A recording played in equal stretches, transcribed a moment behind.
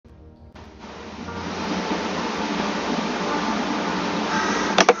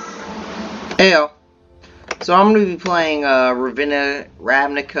Heyo. So I'm going to be playing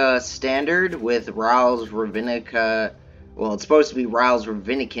Ravnica Standard with Raul's Ravinica. Well, it's supposed to be Raul's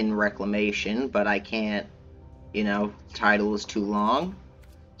Ravinican Reclamation, but I can't, title is too long.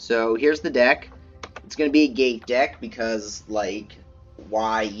 So here's the deck. It's going to be a gate deck because,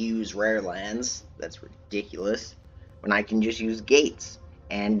 why use rare lands? That's ridiculous. When I can just use gates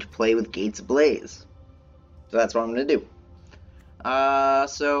and play with Gates Ablaze. So that's what I'm going to do.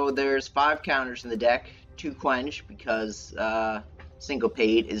 So there's 5 counters in the deck. 2 Quench, because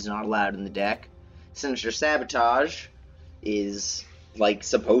Syncopate is not allowed in the deck. Sinister Sabotage is,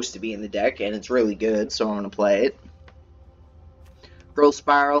 supposed to be in the deck, and it's really good, so I'm going to play it. Growth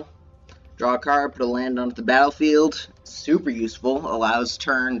Spiral. Draw a card, put a land onto the battlefield. Super useful. Allows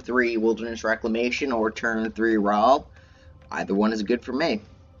turn 3 Wilderness Reclamation or turn 3 Raw. Either one is good for me.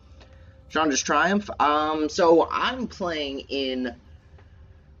 Chandra's Triumph. So I'm playing in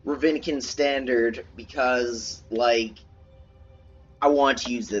Ravinican Standard because, I want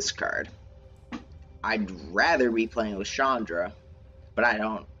to use this card. I'd rather be playing with Chandra, but I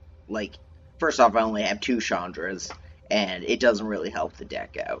don't, first off, I only have 2 Chandras, and it doesn't really help the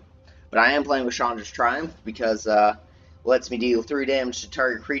deck out. But I am playing with Chandra's Triumph because it lets me deal 3 damage to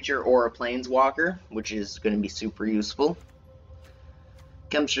target creature or a planeswalker, which is going to be super useful.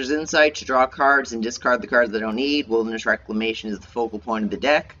 Chemist's Insight to draw cards and discard the cards I don't need. Wilderness Reclamation is the focal point of the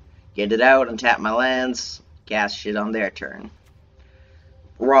deck. Get it out, untap my lands, cast shit on their turn.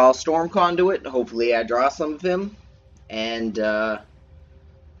 Raw Storm Conduit, hopefully I draw some of him. And I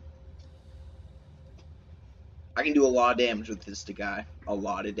can do a lot of damage with this guy. A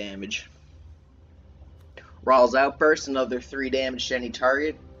lot of damage. Raw's Outburst, another 3 damage to any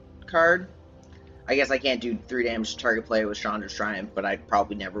target card. I guess I can't do 3 damage to target player with Chandra's Triumph, but I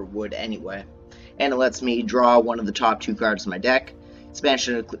probably never would anyway. And it lets me draw one of the top 2 cards in my deck.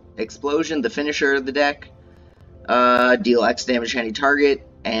 Expansion Explosion, the finisher of the deck. Deal X damage to any target,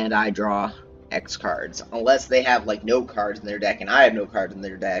 and I draw X cards. Unless they have no cards in their deck, and I have no cards in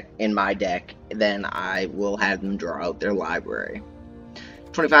their deck, in my deck, then I will have them draw out their library.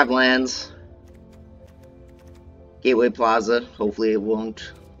 25 lands. Gateway Plaza. Hopefully it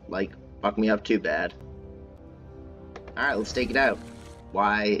won't fuck me up too bad. Alright, let's take it out.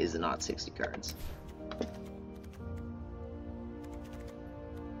 Why is it not 60 cards?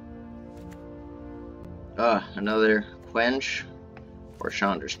 Another Quench or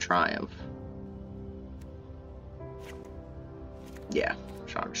Chandra's Triumph. Yeah,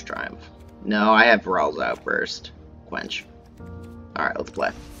 Chandra's Triumph. No, I have Raul's Outburst. Quench. Alright, let's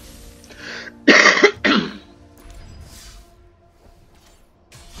play.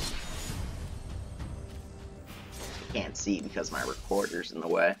 Can't see because my recorder's in the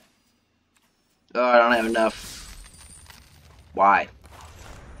way. Oh, I don't have enough. Why?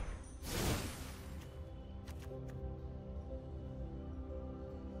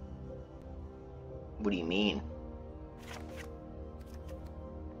 What do you mean?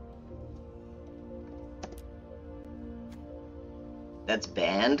 That's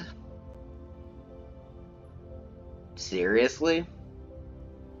banned? Seriously?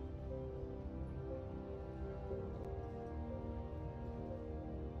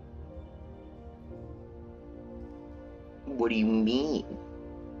 What do you mean?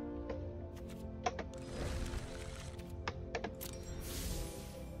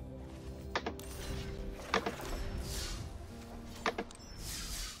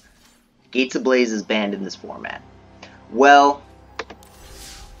 Gates Ablaze is banned in this format. Well,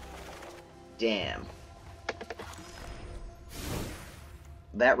 damn.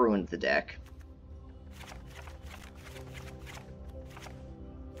 That ruins the deck.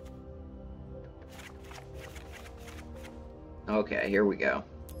 Okay, here we go.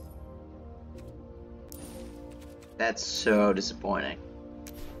 That's so disappointing.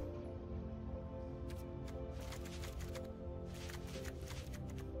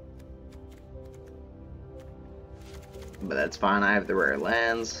 But that's fine, I have the rare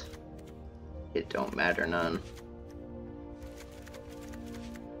lands. It don't matter none.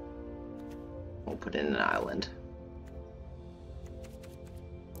 We'll put in an island.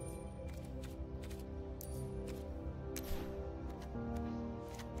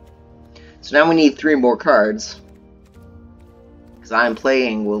 So now we need 3 more cards. Because I'm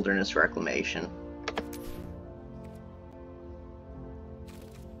playing Wilderness Reclamation.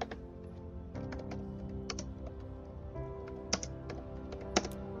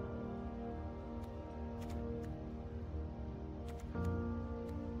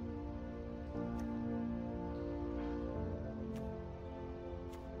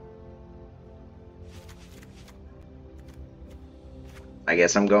 I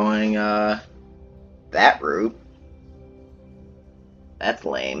guess I'm going that route. That's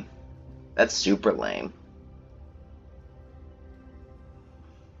lame. That's super lame.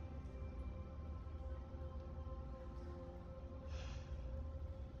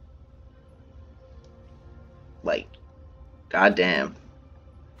 Like, goddamn.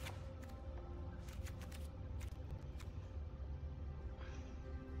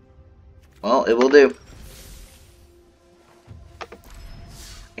 Well, it will do.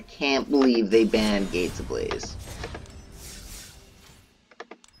 I can't believe they banned Gates Ablaze.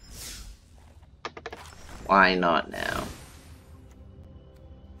 Why not now?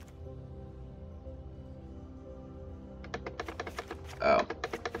 Oh.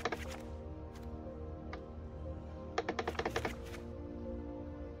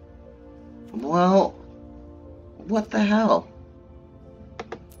 Well, what the hell?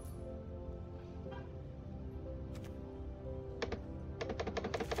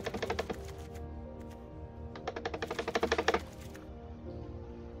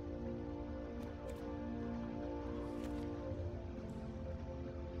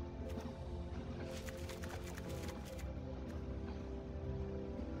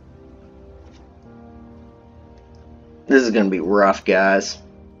 This is gonna be rough, guys.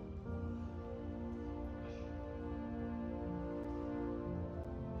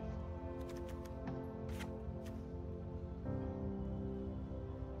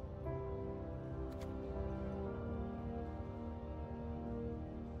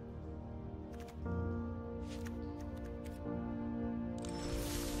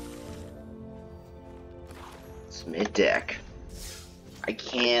 Mid deck. I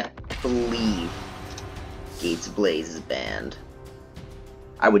can't believe Gates Ablaze is banned.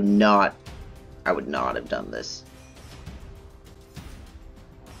 I would not have done this.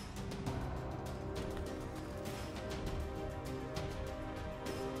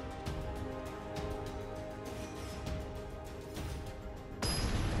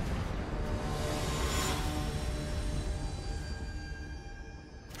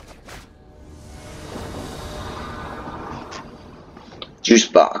 Juice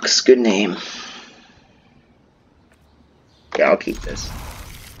Box, good name. Yeah, I'll keep this.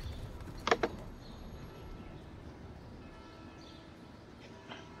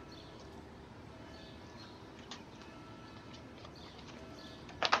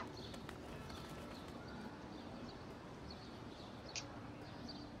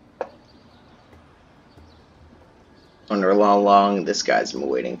 Wonder how long this guy's been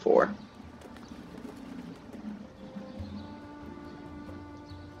waiting for.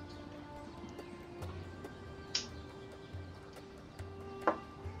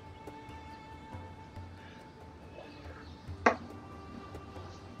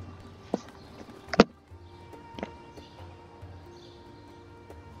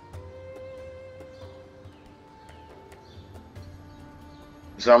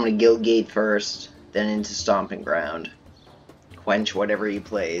 So I'm going to Guildgate first, then into Stomping Ground. Quench whatever he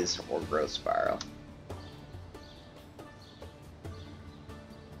plays, or Growth Spiral.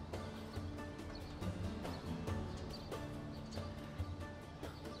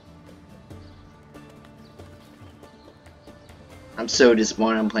 I'm so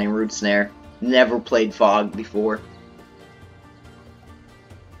disappointed I'm playing Root Snare. Never played Fog before.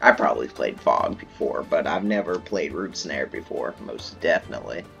 I probably played Fog before, but I've never played Root Snare before, most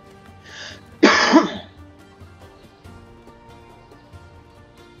definitely.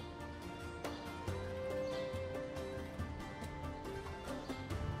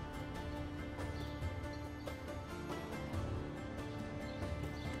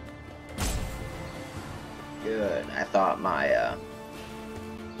 Good. I thought my, yeah,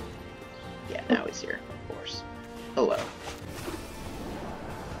 now he's here, of course. Hello.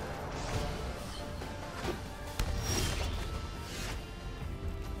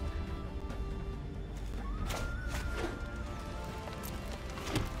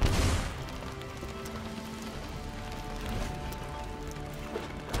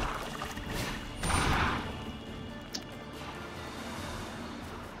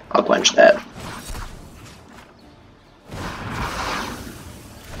 I'll quench that.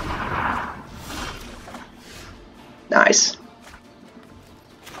 Nice.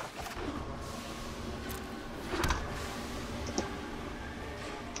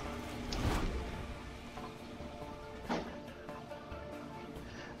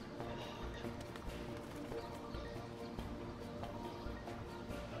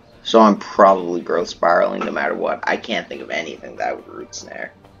 So I'm probably Growth Spiraling no matter what. I can't think of anything that would Root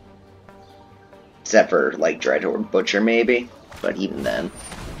Snare. Except for, like, Dreadhorde Butcher, maybe. But even then.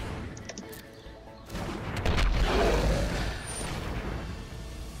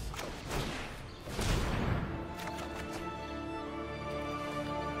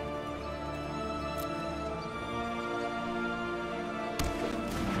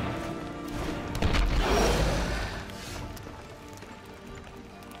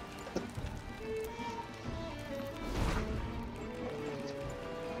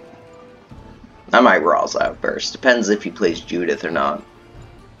 I might Rawls Outburst. Depends if he plays Judith or not.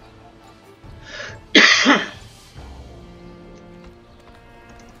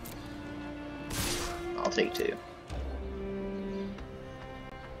 I'll take 2.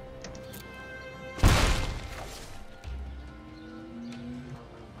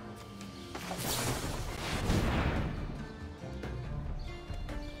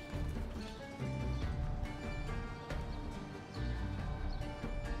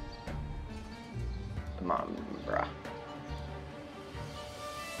 Come on, bruh.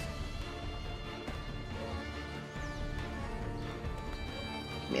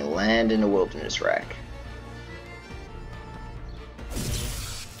 Give me a land in a wilderness rack.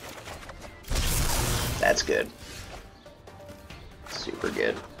 That's good. Super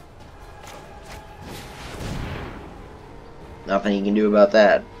good. Nothing you can do about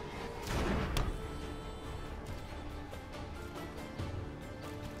that.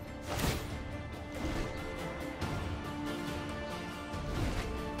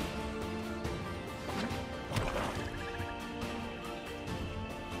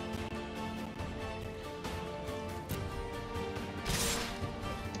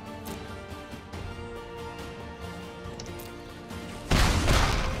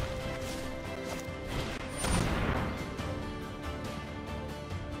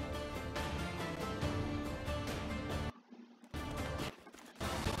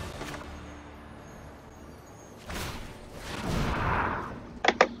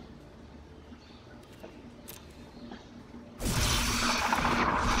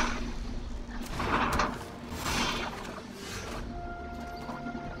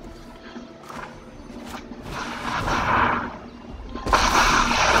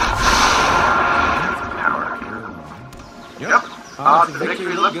 The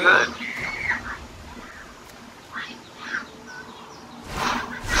victory looked good.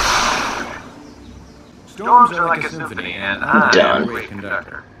 Storms are like a symphony, and I'm a great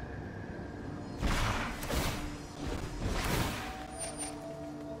conductor.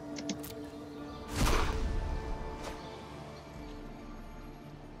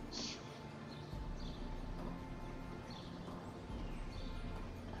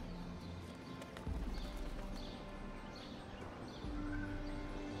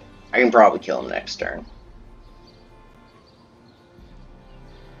 I can probably kill him next turn.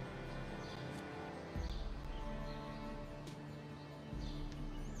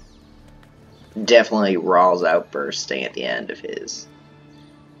 Definitely Rawls outbursting at the end of his.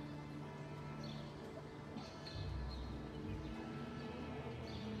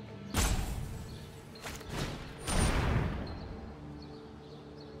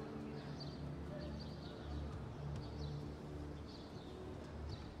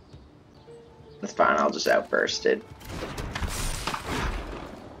 That's fine, I'll just outburst it.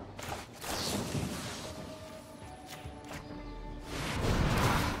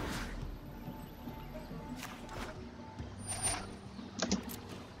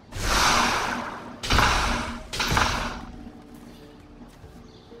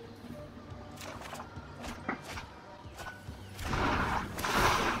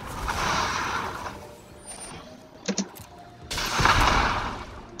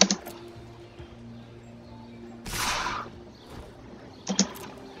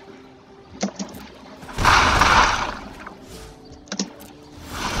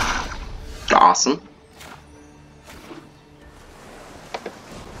 Awesome.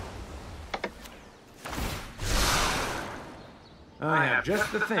 I have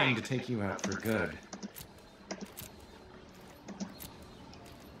just the thing to take you out for good.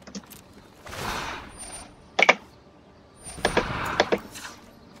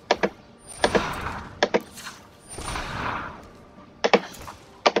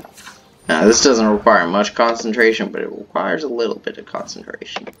 Now, this doesn't require much concentration, but it requires a little bit of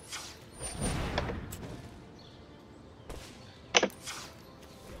concentration.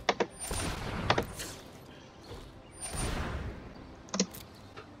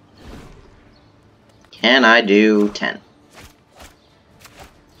 Can I do 10?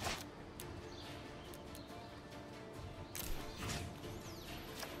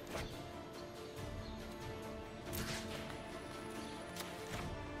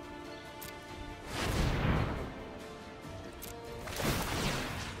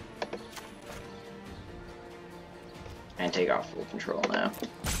 And take off full control now.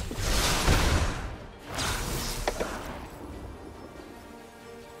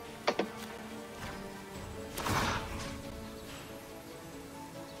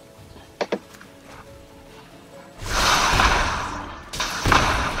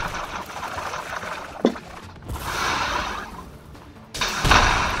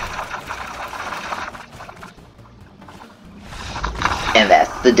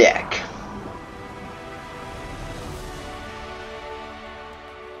 the deck.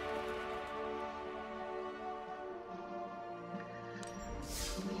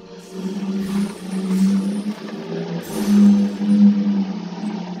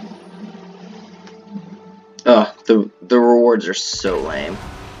 Oh, the rewards are so lame.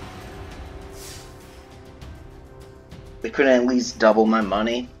 They couldn't at least double my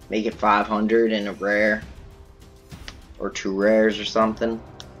money, make it 500 in a rare, or 2 rares or something.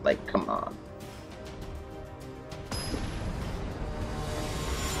 Like, come on.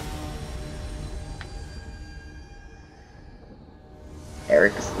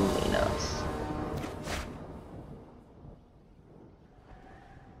 Eric Salinas.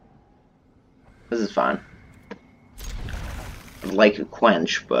 This is fine. I'd like a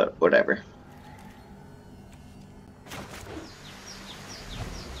quench, but whatever.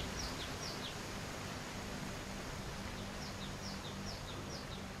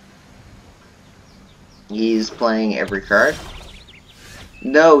 He's playing every card?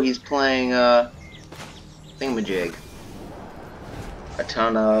 No, he's playing, thingamajig. A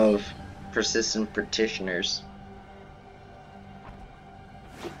ton of persistent petitioners.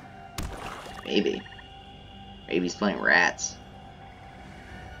 Maybe. Maybe he's playing rats.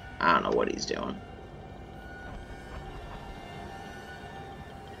 I don't know what he's doing.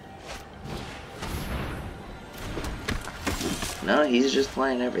 No, he's just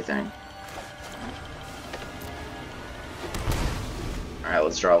playing everything. Alright,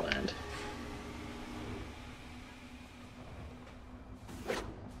 let's draw land.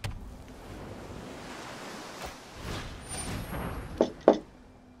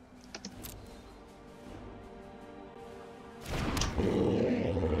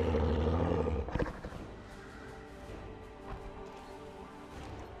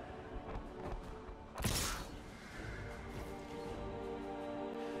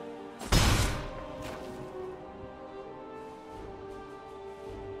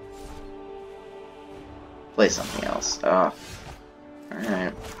 Play something else. Oh.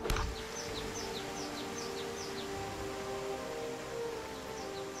 Alright.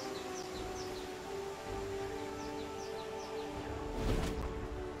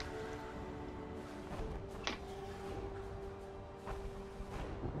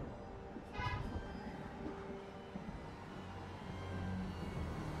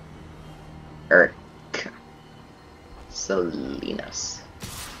 Eric Salinas.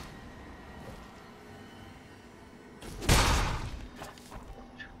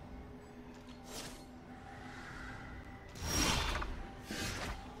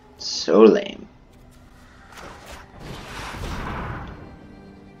 So lame.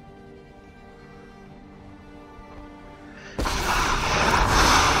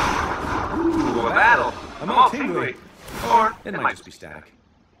 Ooh, a battle. I'm all tingly. Or it might just be static.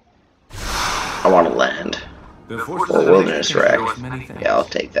 I want to land. Or Wilderness Wreck. Yeah, I'll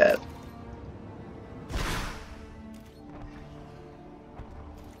take that.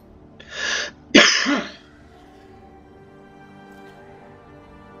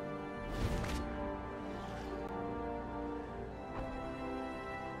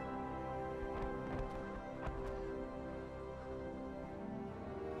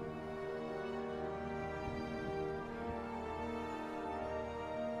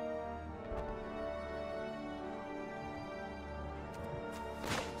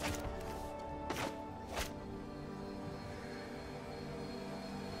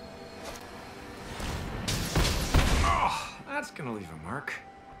 That's gonna leave a mark.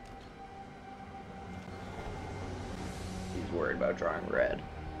 He's worried about drawing red.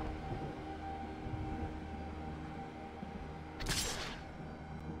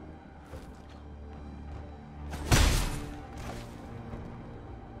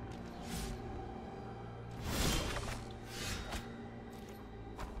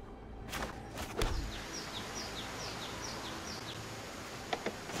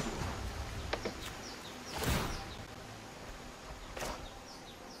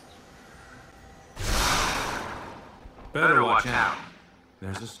 Better watch out.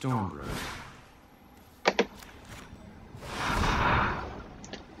 There's a storm brewing.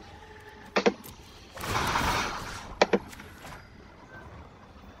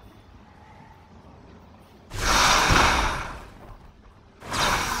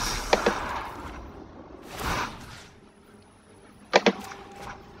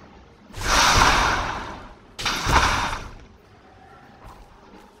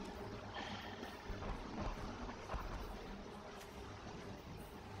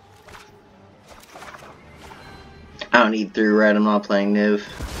 I don't need 3 red, I'm not playing Niv.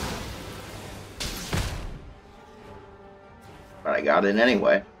 But I got got it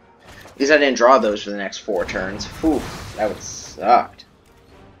anyway. At least I didn't draw those for the next 4 turns. Whew, that would suck.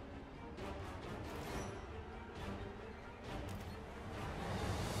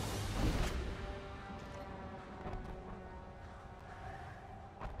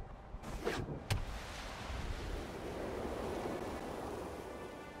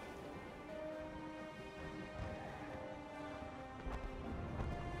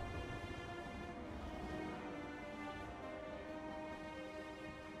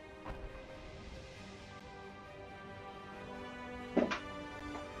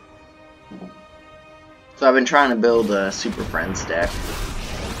 So I've been trying to build a Super Friends deck.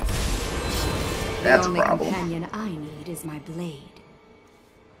 That's a problem. The only companion I need is my blade.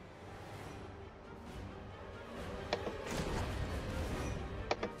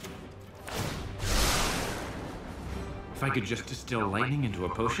 If I could just distill lightning into a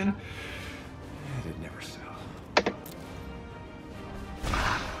potion, it'd never sell.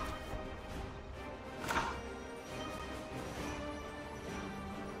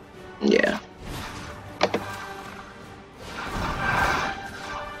 Yeah.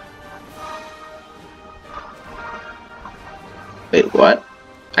 Wait, what?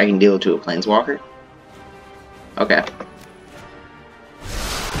 I can deal it to a planeswalker? Okay.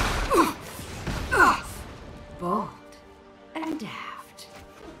 Bold and daft.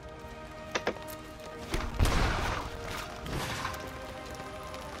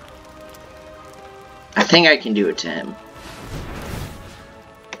 I think I can do it to him.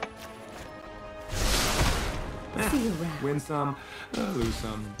 See you around. Win some, lose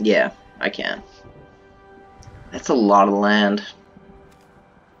some. Yeah, I can. That's a lot of land.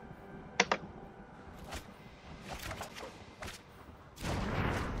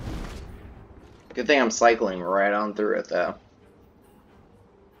 Good thing I'm cycling right on through it, though.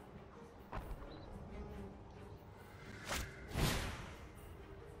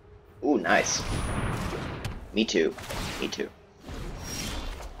 Ooh, nice. Me too. Me too.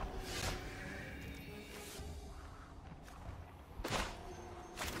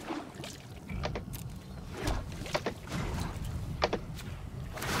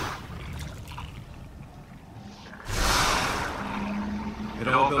 It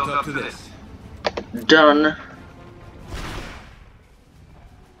all built up to this. Done.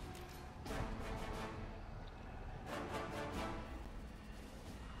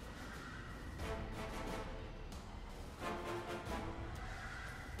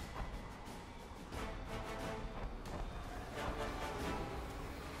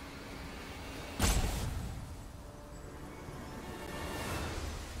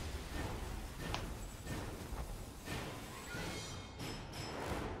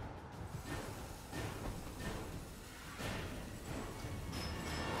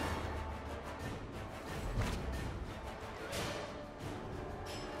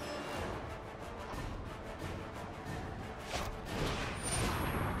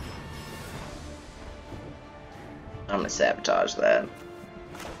 I'm gonna sabotage that.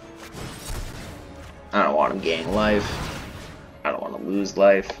 I don't want him gaining life. I don't want to lose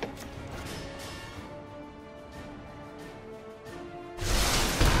life.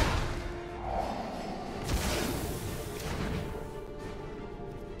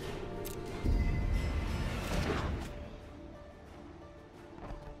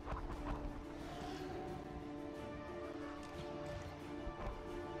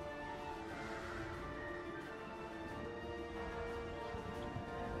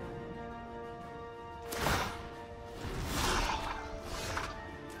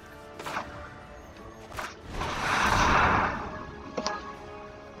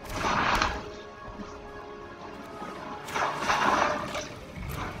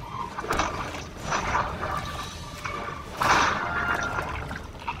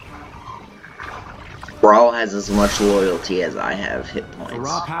 Brawl has as much loyalty as I have hit points. For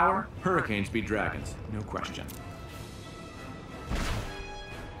raw power, hurricanes beat dragons, no question.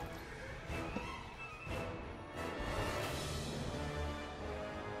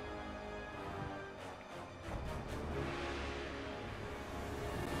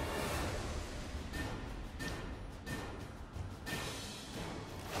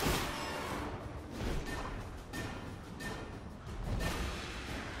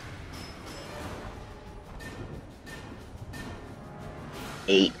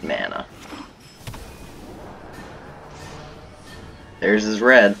 Eight mana. There's his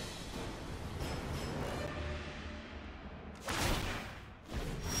red.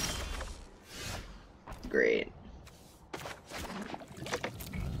 Great.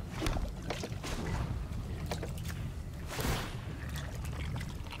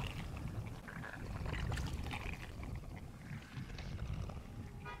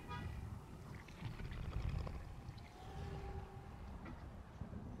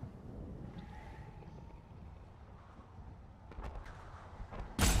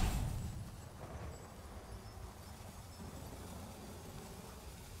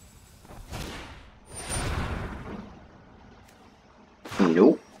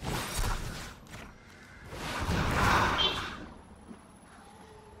 Nope.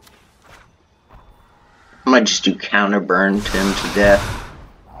 I might just do counter burn to him to death.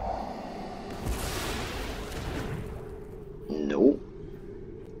 Nope.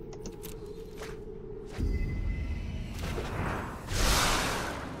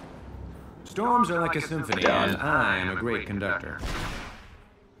 Storms are like a symphony, and I am a great conductor.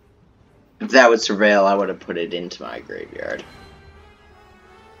 If that would surveil, I would have put it into my graveyard.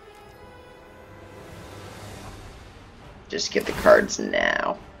 Just get the cards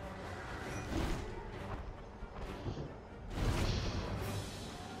now.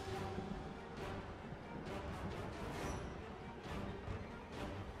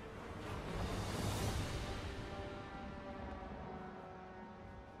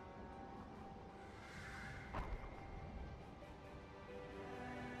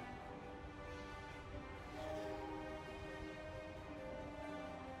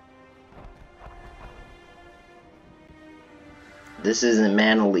 This isn't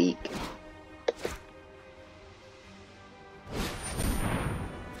Mana Leak.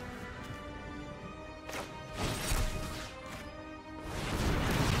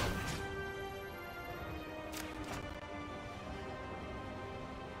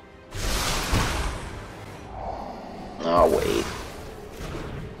 Oh, wait.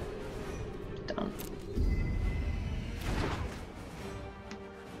 Done.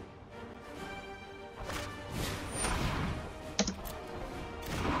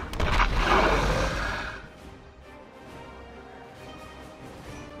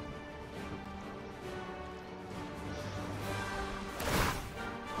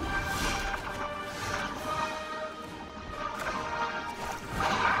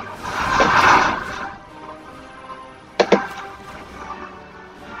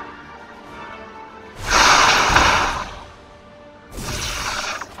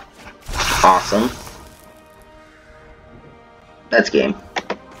 Awesome. That's game.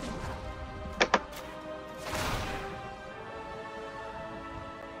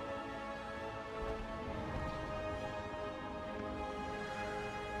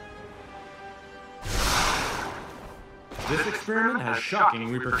 This experiment has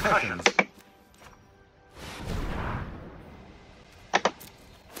shocking repercussions.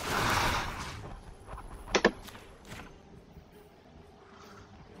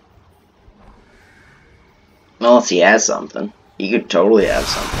 Unless he has something. He could totally have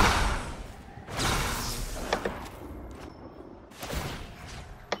something.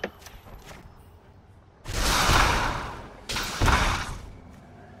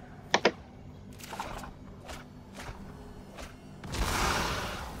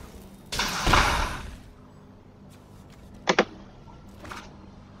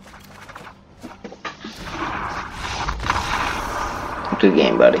 Good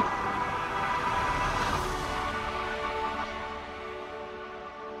game, buddy.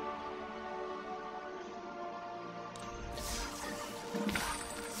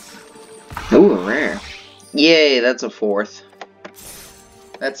 Ooh, rare. Yay, that's a 4th.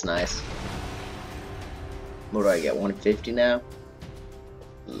 That's nice. What do I get? 150 now?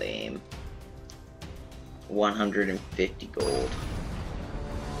 Lame. 150 gold.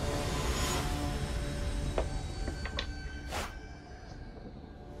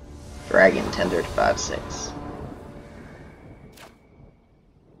 Dragon 1035-6.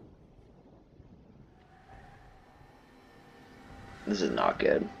 This is not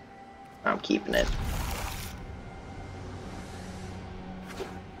good. I'm keeping it.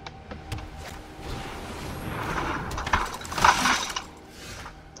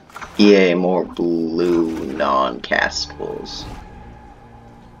 Yay, more blue non-castables.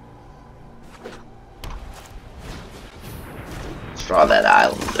 Let's draw that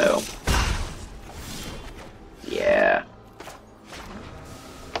island though. Yeah.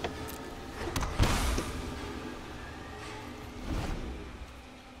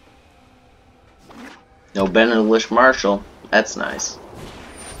 No Ben English Marshall. That's nice.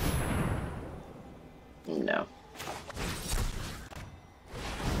 No.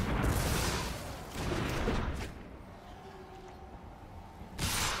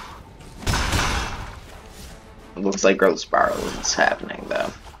 It looks like Growth Spiral is happening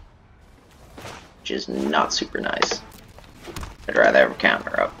though. Which is not super nice. I'd rather have a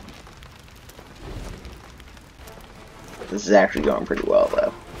counter up. This is actually going pretty well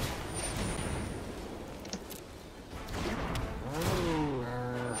though.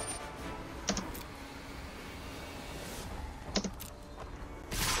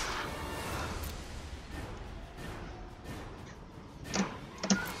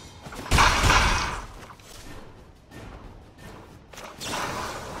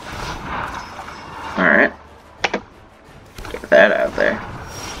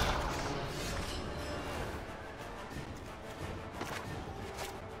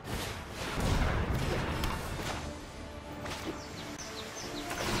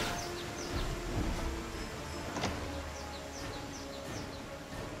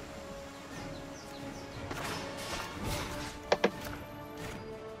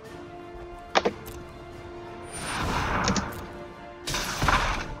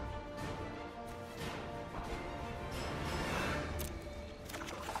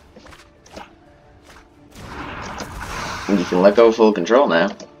 Can let go of full control now.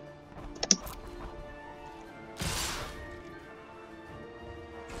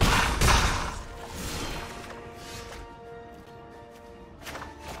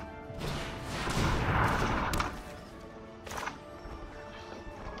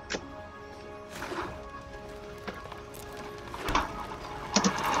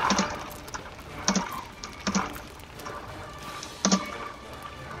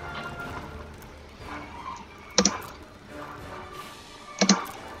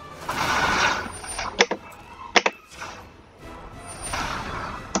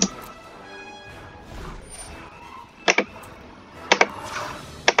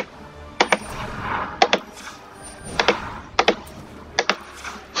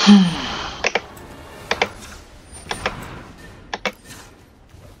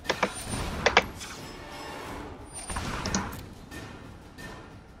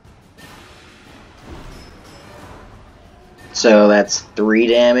 So that's 3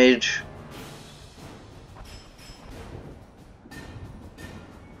 damage.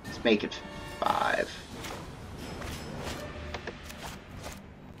 Let's make it 5.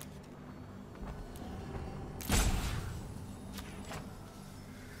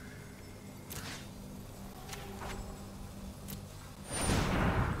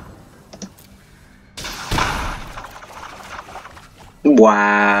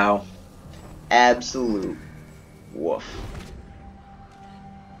 Wow. Absolute woof.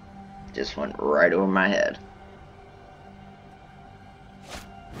 Just went right over my head.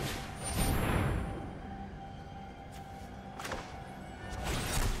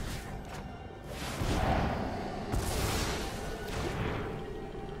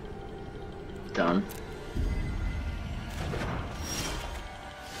 Done.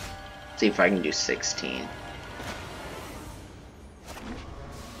 See if I can do 16.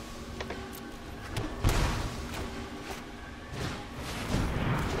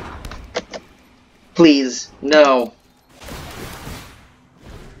 Please, no.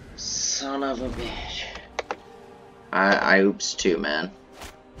 Son of a bitch. I oops too, man.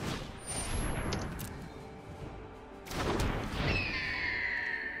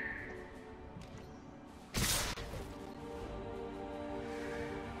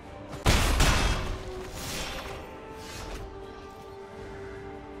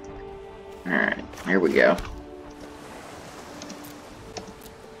 Alright, here we go.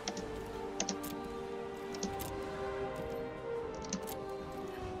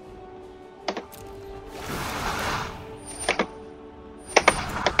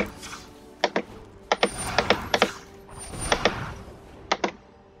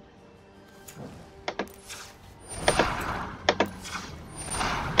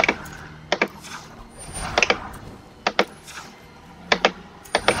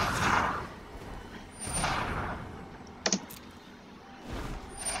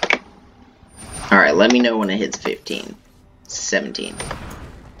 Alright, let me know when it hits 15. 17.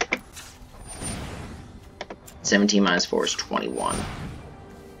 17 minus 4 is 21.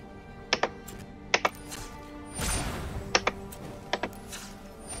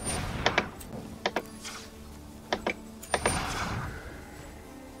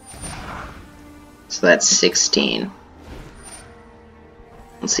 So that's 16.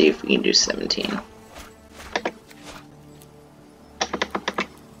 Let's see if we can do 17.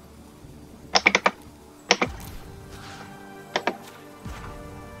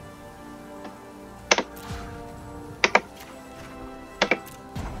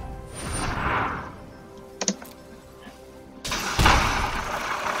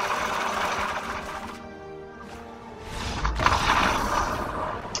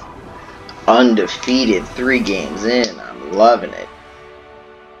 Undefeated 3 games in. I'm loving it.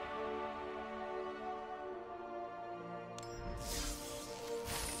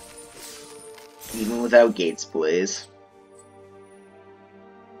 Even without Gates Blaze.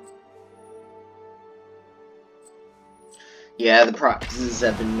 Yeah, the proxies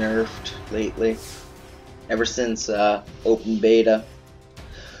have been nerfed lately. Ever since open beta.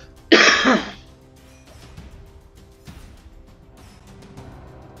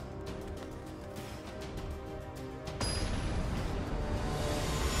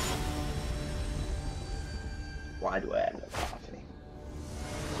 Why do I have no coffee?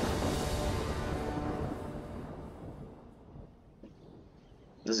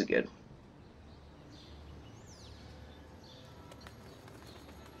 This is good.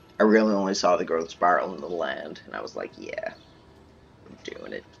 I really only saw the growth spiral in the land, and I was like, yeah, I'm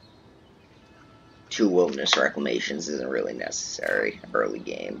doing it. 2 wilderness reclamations isn't really necessary early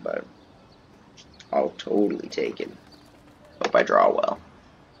game, but I'll totally take it. Hope I draw well.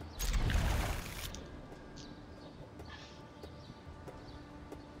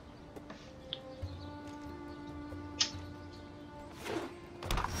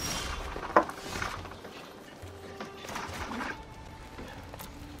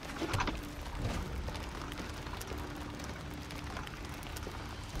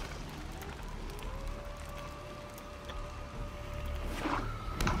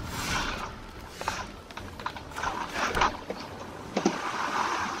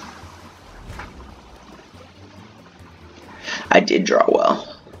 I did draw well.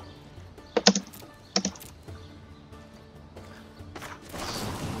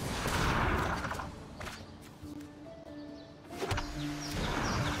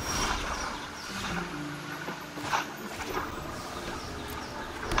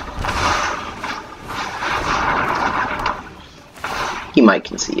 He might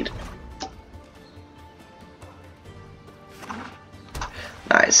concede.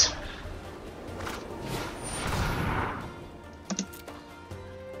 Nice.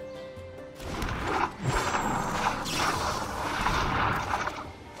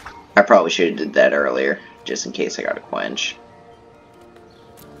 I probably should have did that earlier, just in case I got a quench.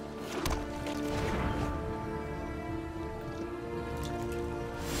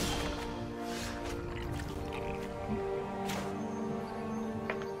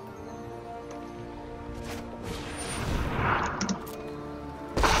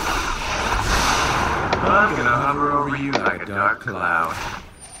 I'm gonna hover over you like a dark cloud.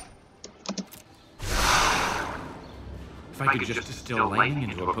 If I could just distill lightning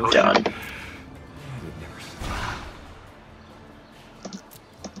into a potion. Done. It'd never stop.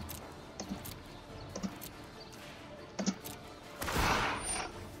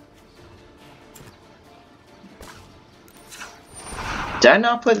 Did I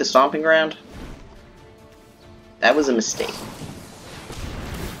not play the Stomping Ground? That was a mistake.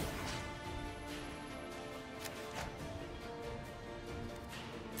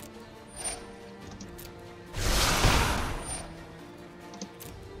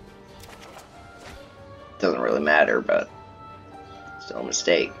 Doesn't really matter, but still a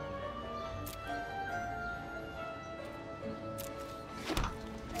mistake.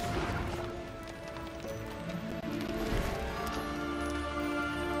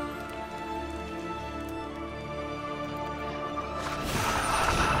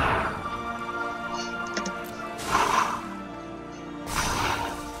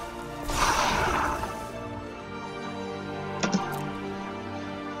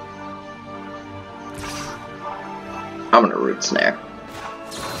 I'm gonna root snare.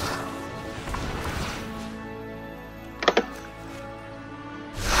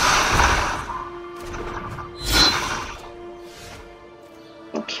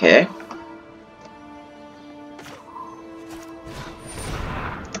 Okay.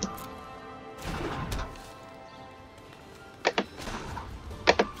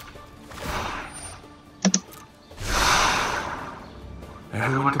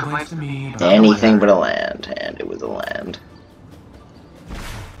 Everyone complains to me about Anything but a land, and it was a land.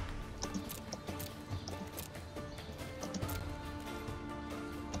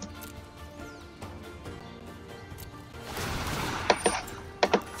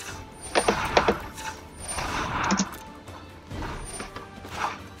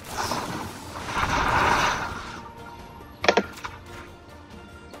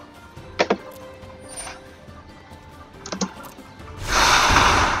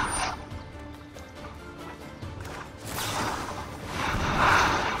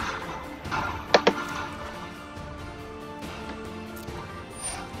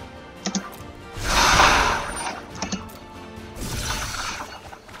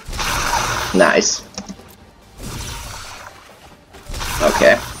 Nice.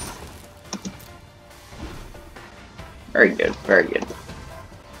 Okay. Very good, very good.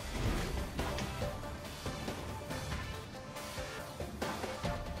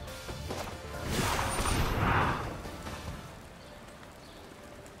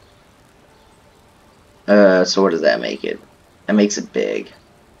 So what does that make it? That makes it big.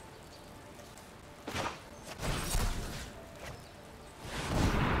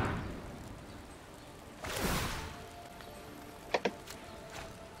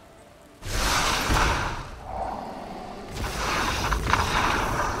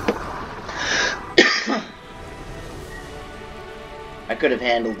 I could have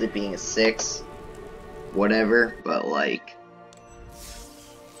handled it being a 6, whatever, but like...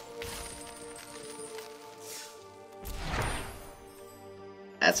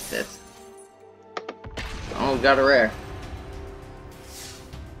 That's 5th. Oh, got a rare.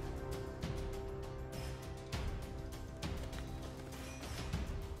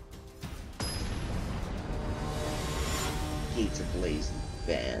 Gates of Lazy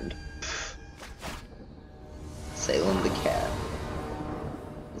Band. Pfft. Salem the Cat.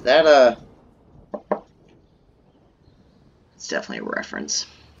 Is that a... It's definitely a reference.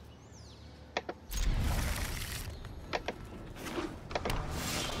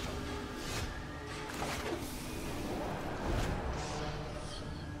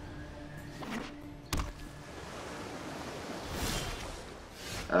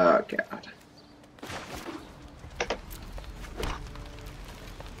 Oh, God.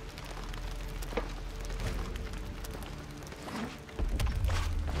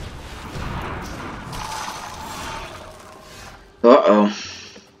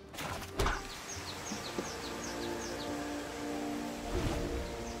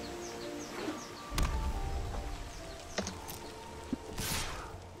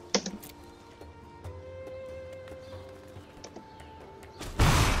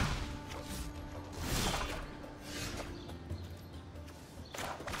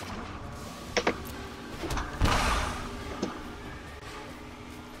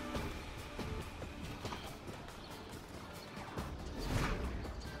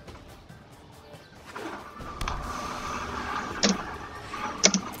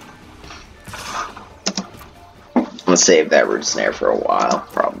 gonna save that root snare for a while,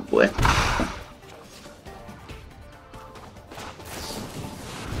 probably.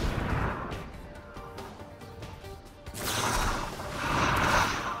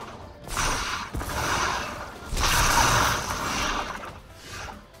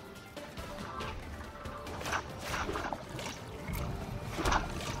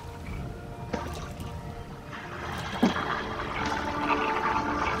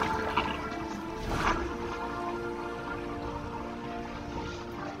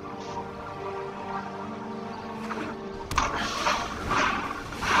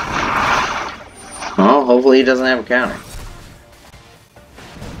 Well, hopefully he doesn't have a counter.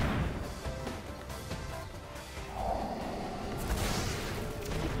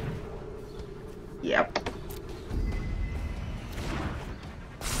 Yep.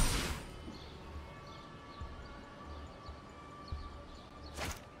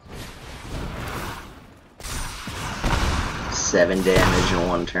 Seven damage in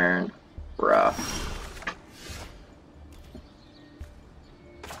one turn. Rough.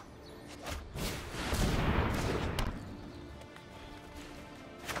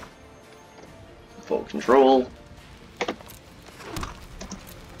 Full control.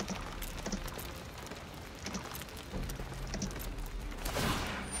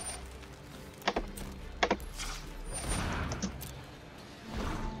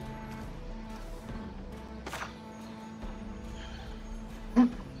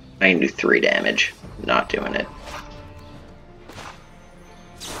 I can do 3 damage. Not doing it.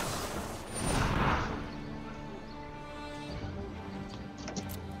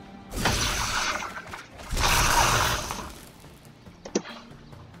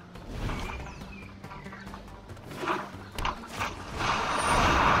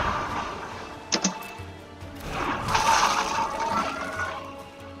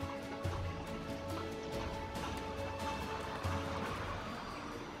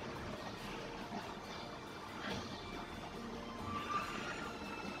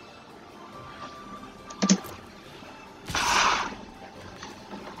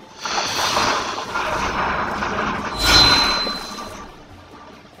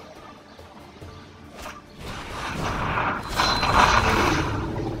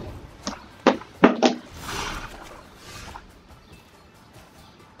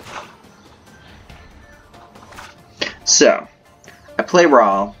 So, I play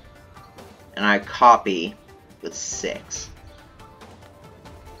raw, and I copy with 6.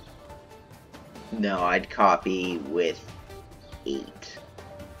 No, I'd copy with 8.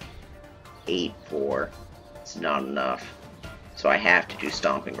 8-4. It's not enough. So I have to do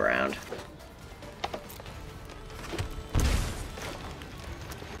Stomping Ground.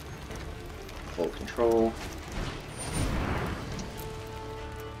 Full control.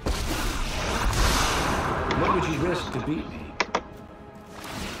 What would you risk to beat me?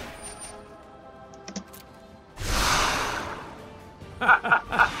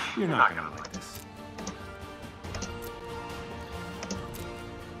 You're not gonna like this.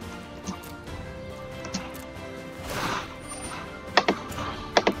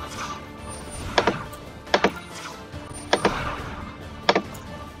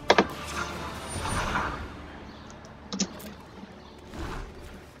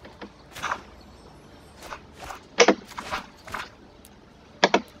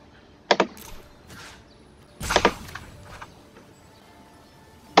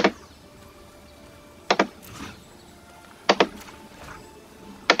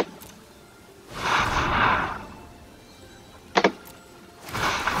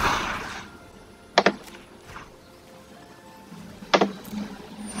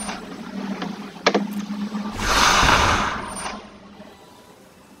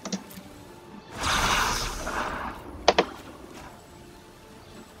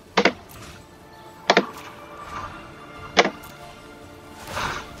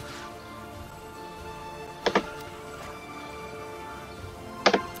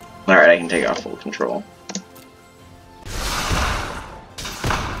 Alright, I can take off full control.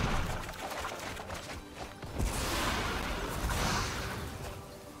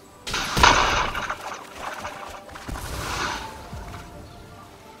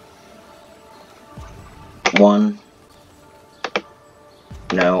 One.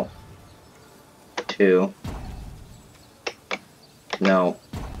 No. 2. No.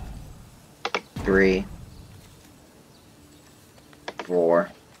 3.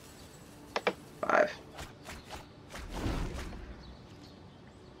 4. 5.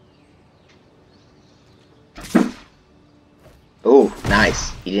 Oh, nice.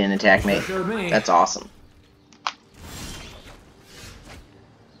 He didn't attack me. That's awesome.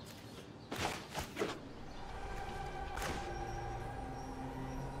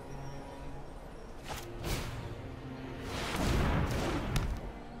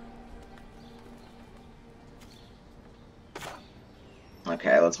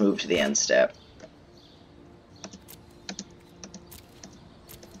 Okay, let's move to the end step.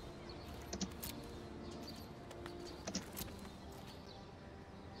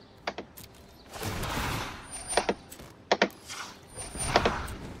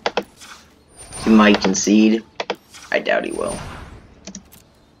 He might concede. I doubt he will.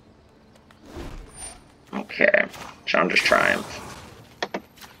 Okay, Chandra's Triumph.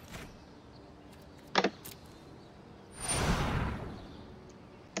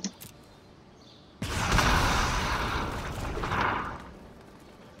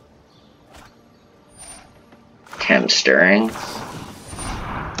 Chem Stirring.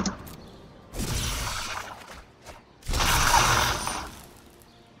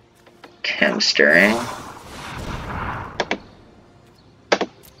 Chem Stirring.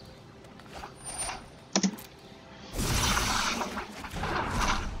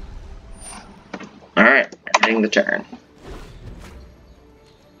 Alright, ending the turn.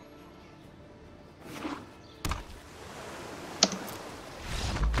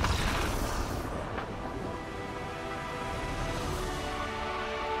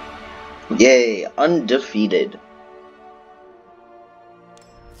 Yay, undefeated.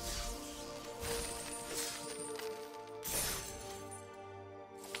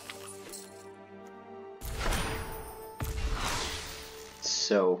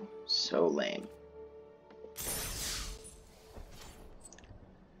 So lame.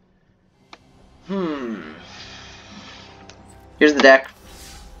 Here's the deck.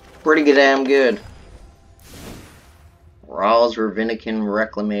 Pretty damn good. Rawls Ravinican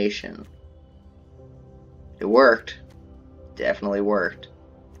Reclamation. It worked. Definitely worked.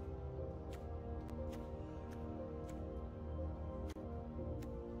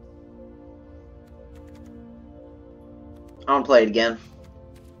 I want to play it again.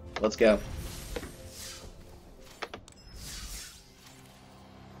 Let's go.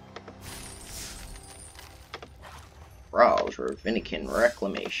 Rawls Ravinican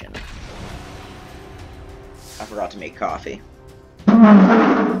Reclamation. I forgot to make coffee.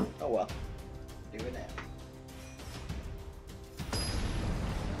 Oh well. Do it now.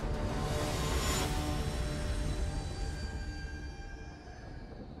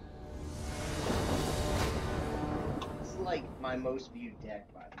 This is like my most viewed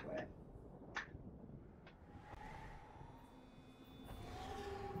deck, by the way.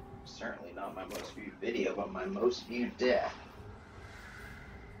 Certainly not my most viewed video, but my most viewed deck.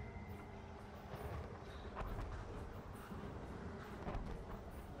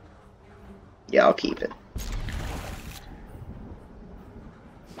 Yeah, I'll keep it.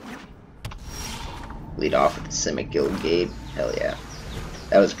 Lead off with the Simic Guild Gate. Hell yeah.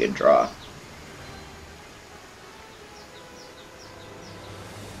 That was a good draw.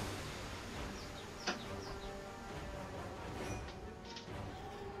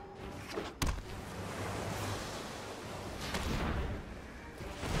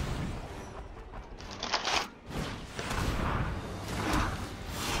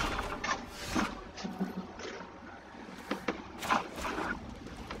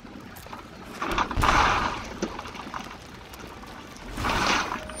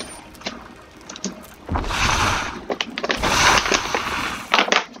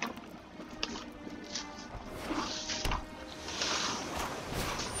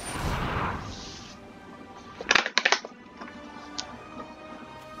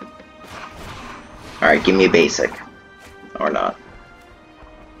 Alright, give me a basic. Or not.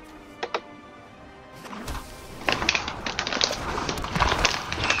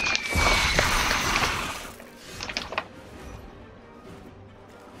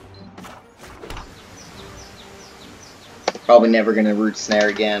 Probably never gonna root snare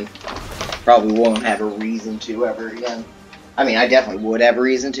again. Probably won't have a reason to ever again. I mean, I definitely would have a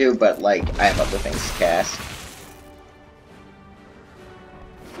reason to, but, like, I have other things to cast.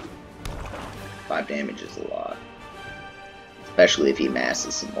 5 damage is a lot. Especially if he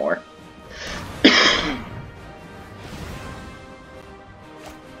masses some more.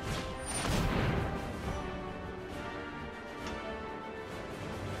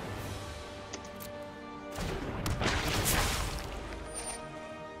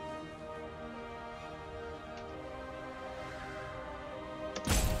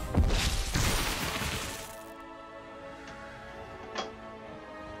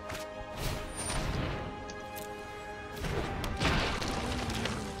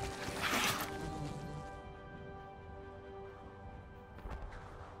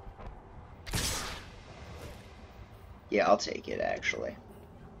 Yeah, I'll take it, actually.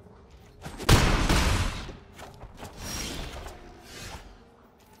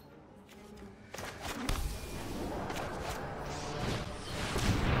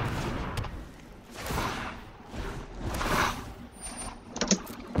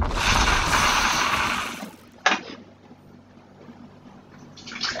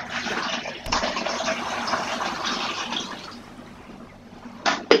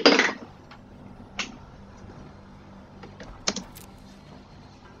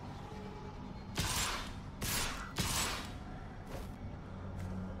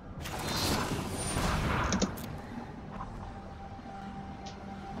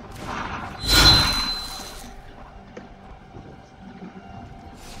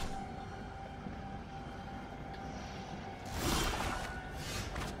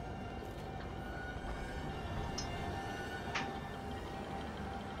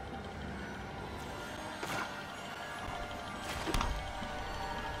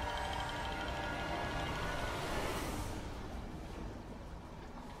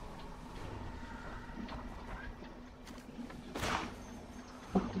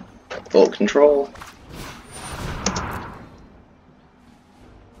 Full control.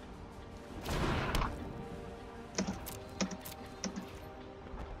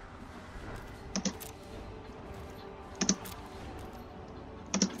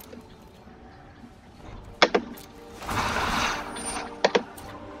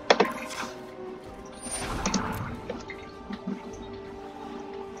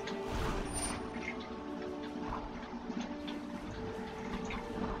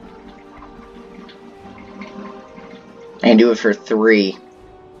 I can do it for 3.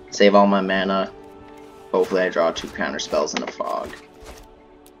 Save all my mana. Hopefully I draw 2 counter spells in a fog.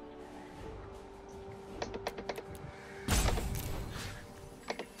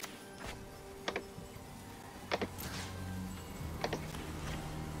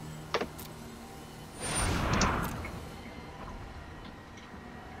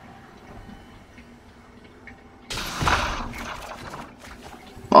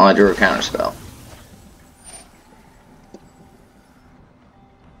 Well, I drew a counter spell.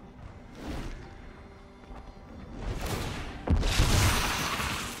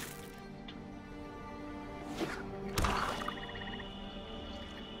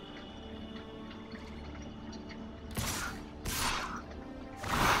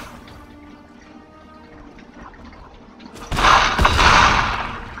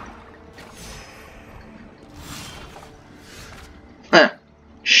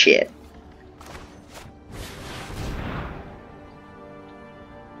 Shit.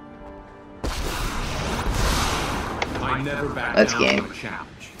 I never back That's down game. to a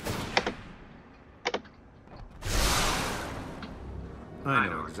challenge. I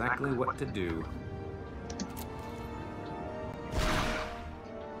know exactly what to do.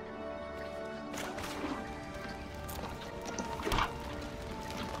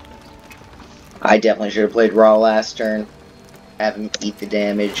 I definitely should have played Raw last turn. Have him eat the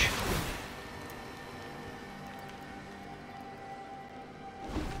damage.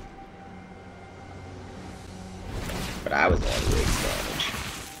 But I was the one who ate the damage.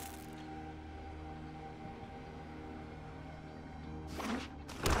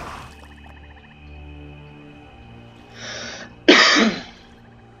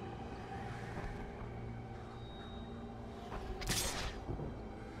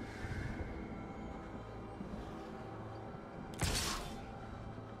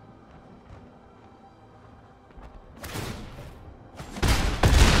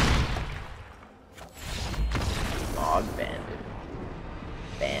 Bandit.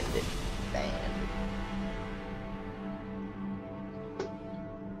 Bandit. Bandit.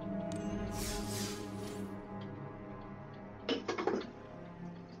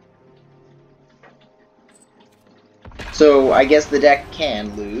 So, I guess the deck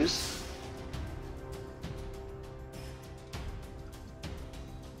can lose.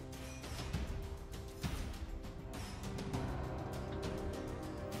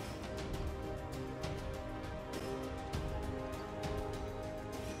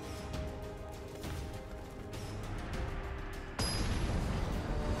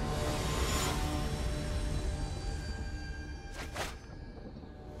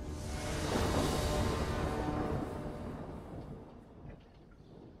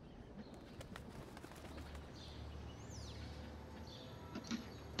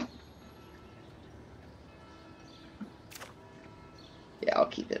 Yeah, I'll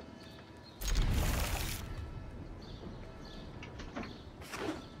keep it.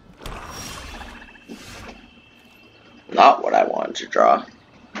 Not what I wanted to draw.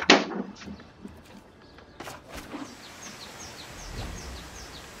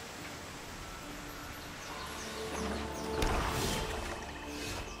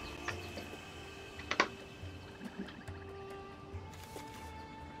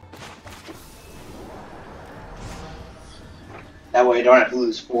 That way you don't have to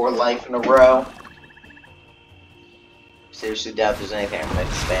lose 4 life in a row. Seriously doubt there's anything from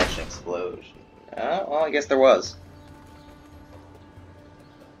Expansion Explosion. Well, I guess there was.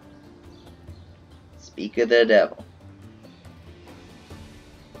 Speak of the devil.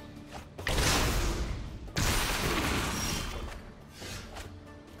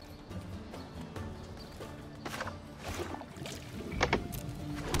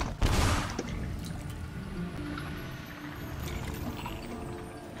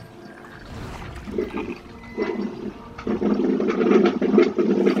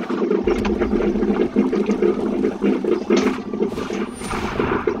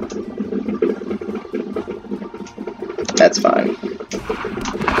 That's fine.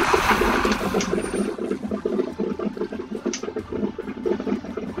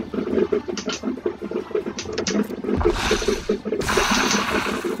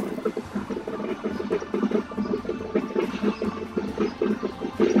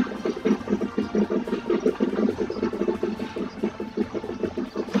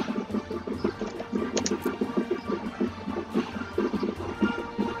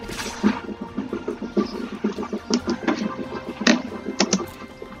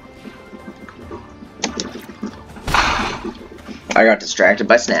 I got distracted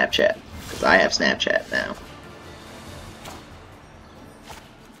by Snapchat, because I have Snapchat now.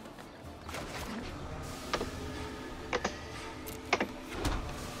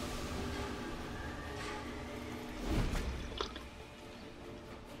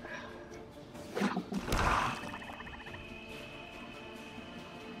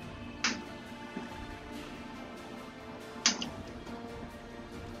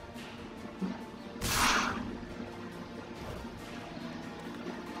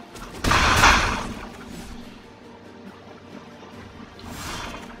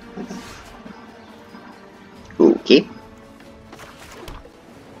 Okay.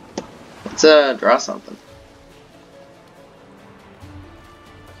 Let's draw something.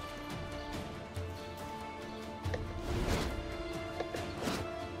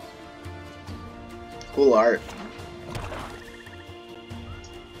 Cool art.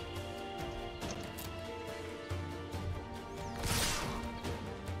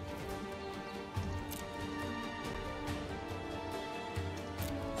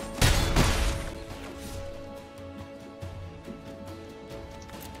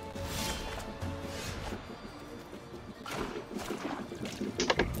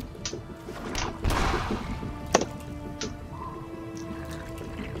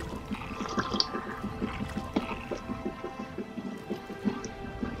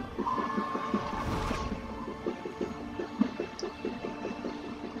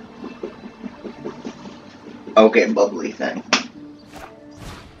 Okay, bubbly thing.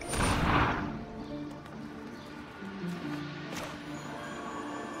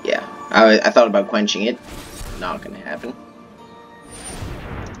 Yeah, I thought about quenching it. Not gonna happen.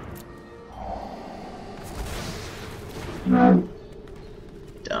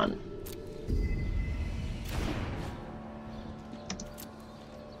 Done.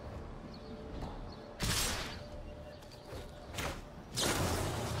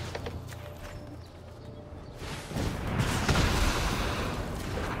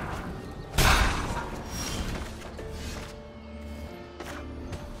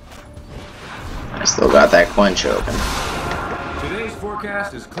 I still got that quench open. Today's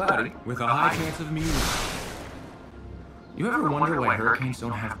forecast is cloudy with a high chance of meteors. You ever wonder why hurricanes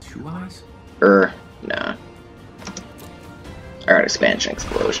don't have two eyes? Nah. I got expansion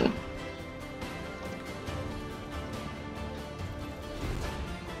explosion.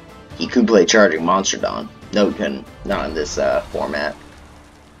 He could play charging monster Dawn. No, he couldn't. Not in this format.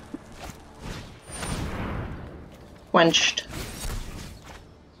 Quenched.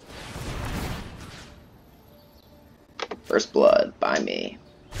 First blood by me.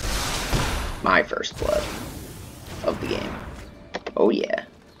 My first blood of the game. Oh yeah,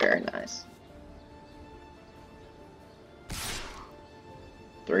 very nice.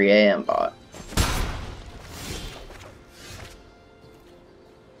 3 AM bot.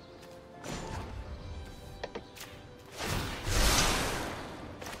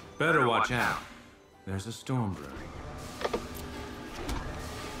 Better watch out. There's a storm brewing.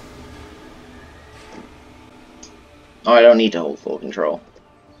 Oh, I don't need to hold full control.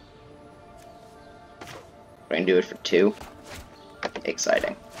 I can do it for 2.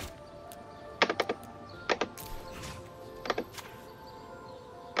 Exciting.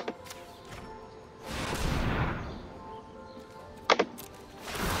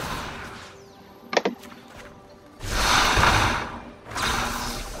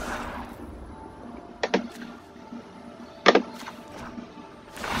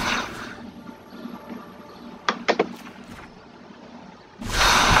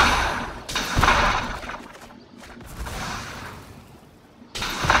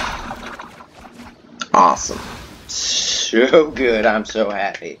 Awesome. So good. I'm so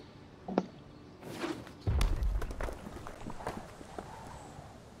happy.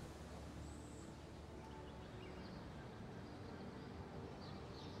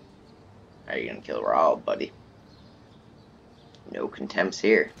 How are you gonna kill Raul, buddy? No contempts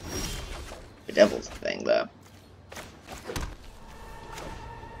here. The devil's the thing, though.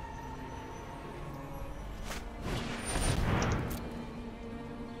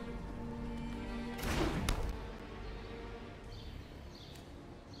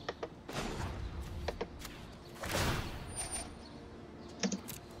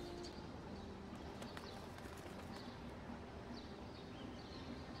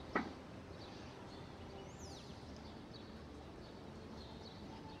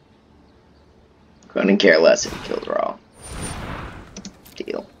 Couldn't care less if he killed Raw.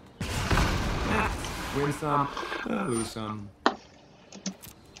 Deal. Win some, lose some.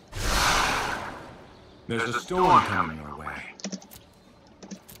 There's a storm coming your way.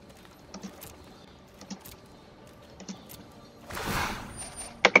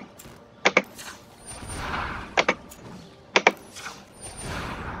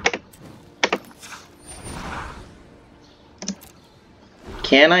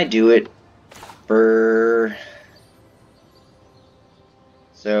 Can I do it for...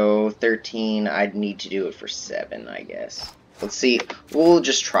 So, 13, I'd need to do it for 7, I guess. Let's see. We'll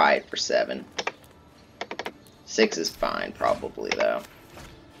just try it for 7. 6 is fine, probably, though.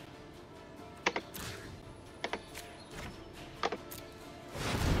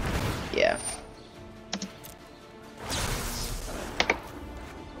 Yeah.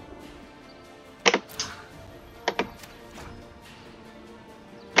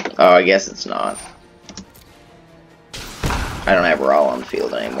 Oh, I guess it's not. I don't have Raul on the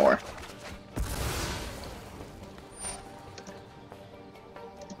field anymore.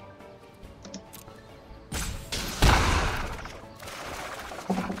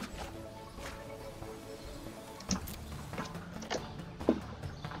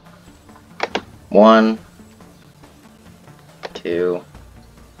 One, 2,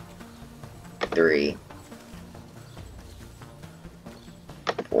 3,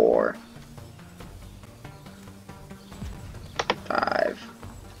 4, 5,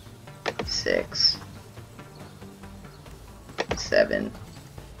 6, 7,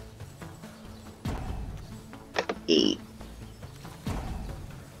 8,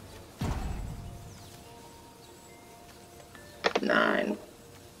 9,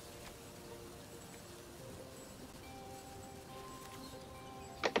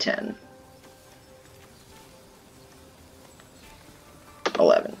 10,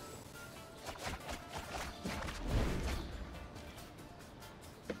 11.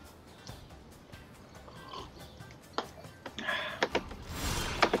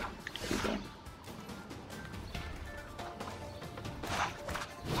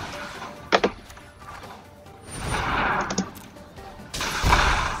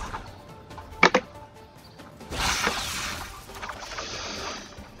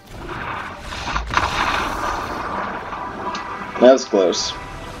 That was close.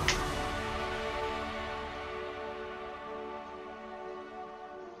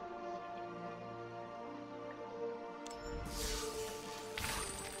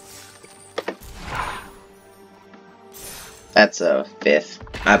 That's a 5th.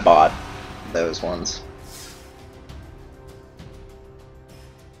 I bought those ones.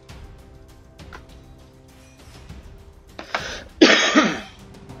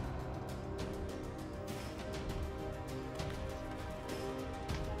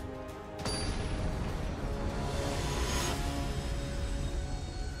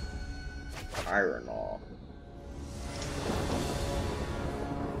 Iron ore.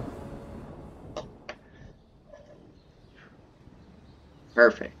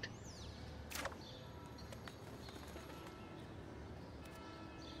 Perfect.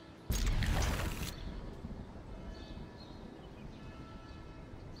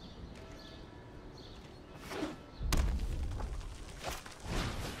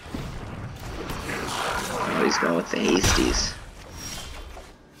 Oh, he's going with the hasties.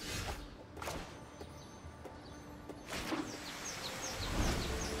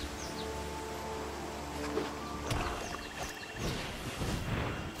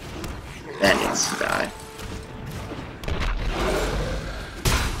 That needs to die.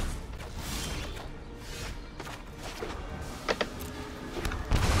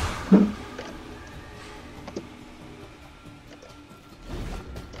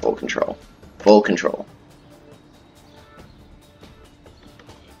 Full control. Full control.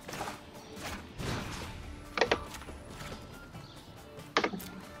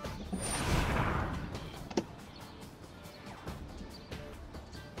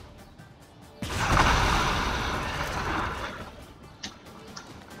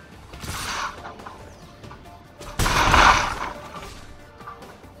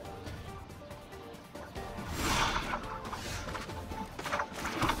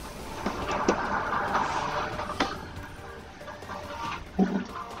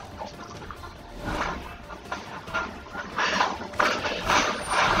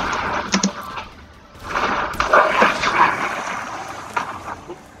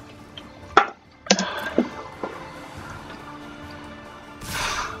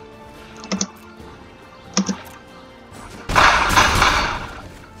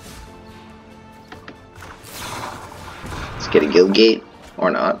 Get a guild gate,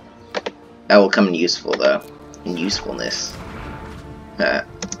 or not. That will come in useful, though. In usefulness. I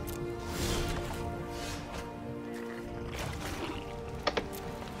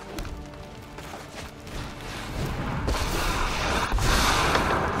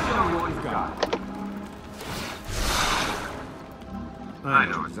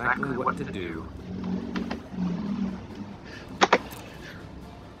know exactly what to do.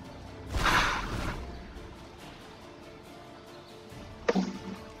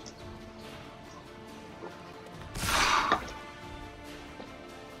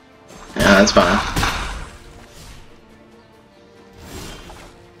 That's fine.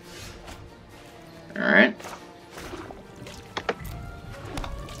 Alright.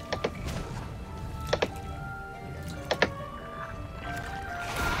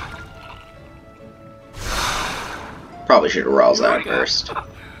 Probably should have rolls out first.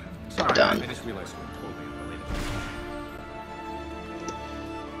 Sorry, Done. I just realized you told me I'm related.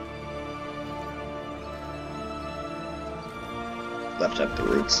 Left up the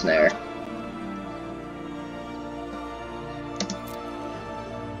root snare.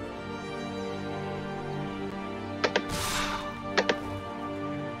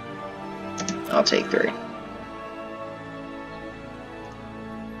 I'll take 3.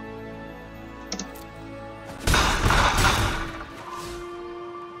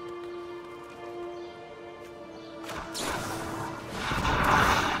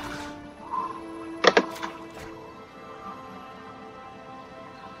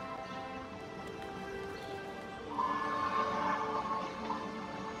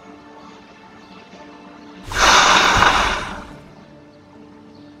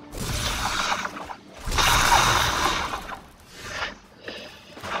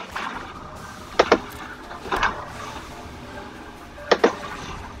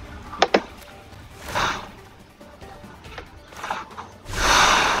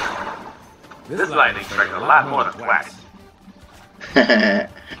 This lightning strikes a lot more than wax.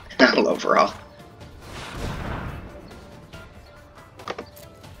 Overall.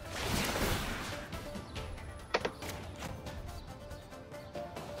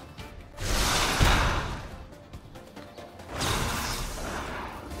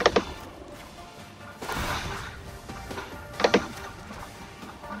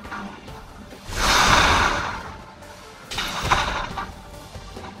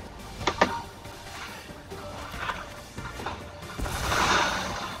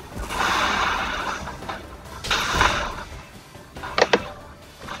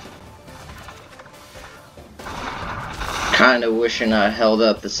 Kinda wishing I held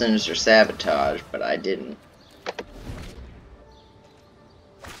up the Sinister Sabotage, but I didn't.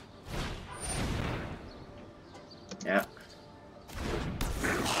 Yeah.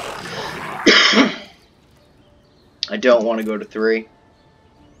 I don't want to go to 3.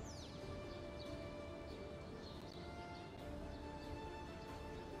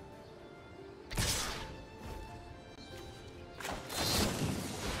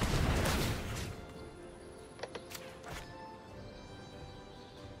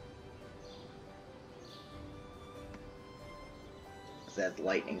 That's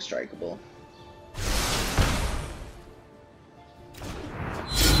lightning strikeable.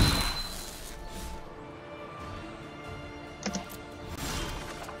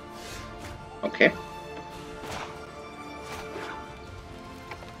 Okay.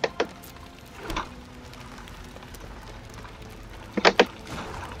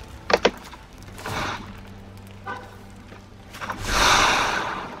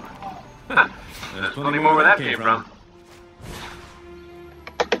 There's plenty more where that came from.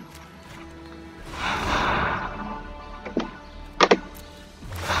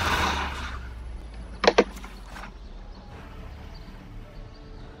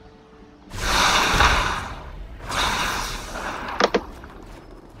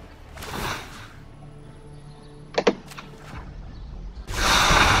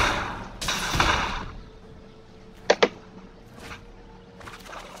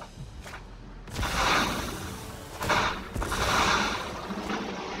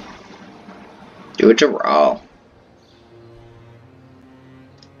 Do it to Raw.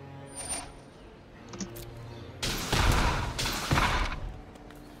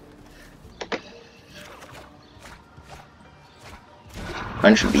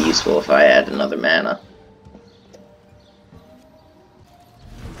 One should be useful if I add another mana.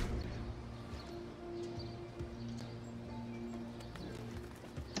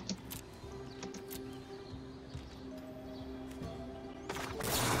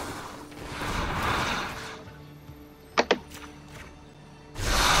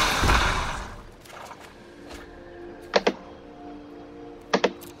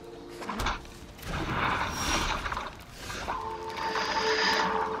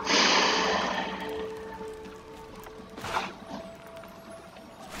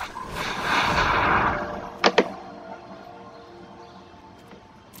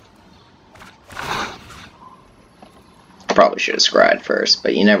 Probably should have scryed first,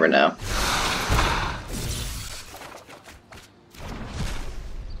 but you never know.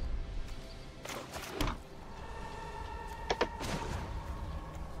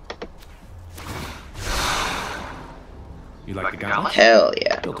 You like the gauntlet? Hell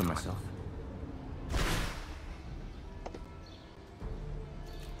yeah. Built it myself.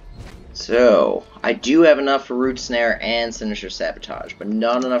 So, I do have enough for Root Snare and Sinister Sabotage, but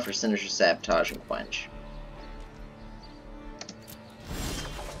not enough for Sinister Sabotage and Quench.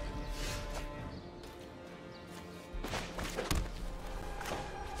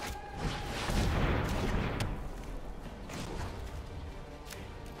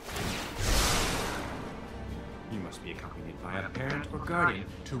 You must be accompanied by a parent or guardian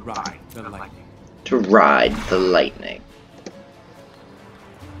to ride the lightning. To ride the lightning.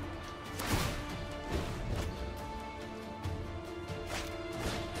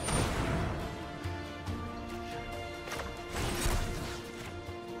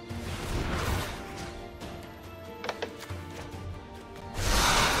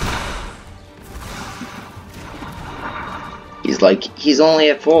 He's like, he's only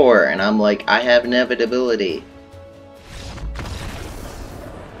at 4, and I'm like, I have inevitability.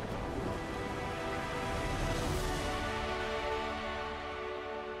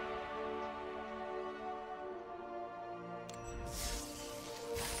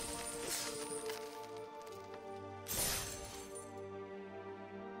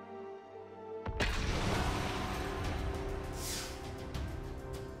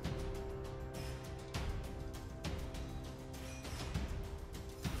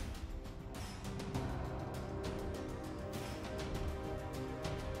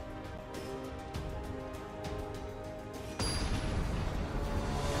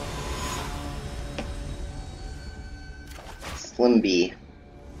 Slim B.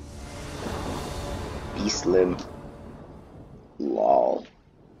 Be Slim. Lol.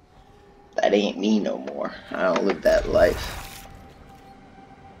 That ain't me no more. I don't live that life.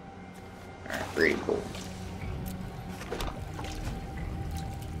 Alright, pretty cool.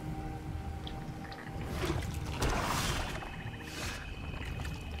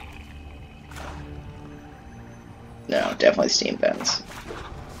 No, definitely steam vents.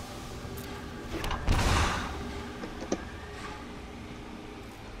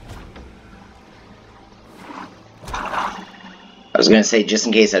 I was gonna say just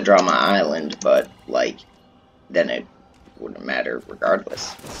in case I draw my island, but like, then it wouldn't matter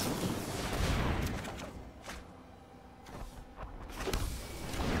regardless.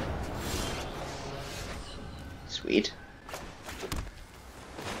 Sweet.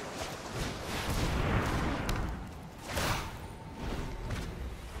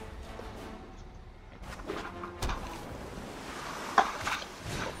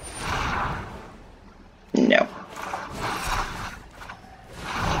 No.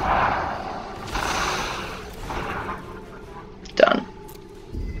 Done.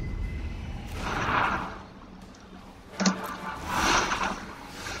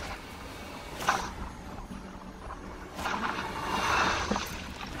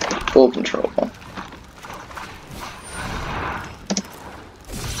 Full control.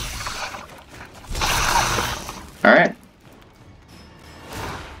 Alright.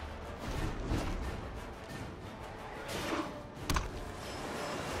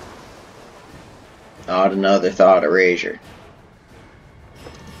 Not another thought erasure.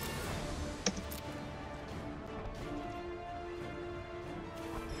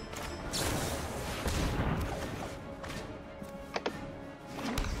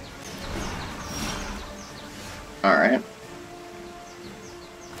 Alright.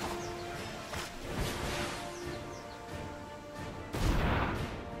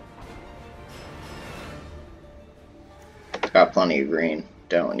 Got plenty of green.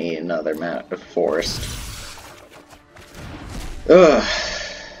 Don't need another map of forest. Ugh.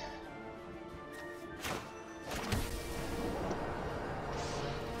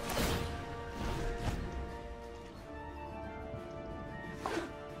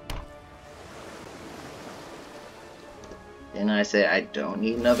 Didn't I say I don't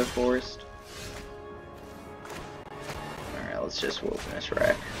need another forest? Alright, let's just wilderness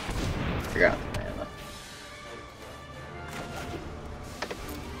rack. Forgot the mana.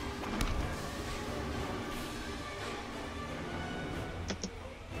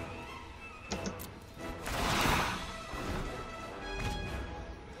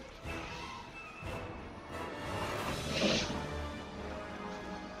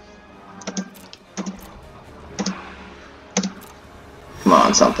 Come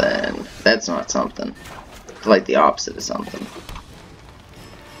on, something. That's not something. It's like the opposite of something.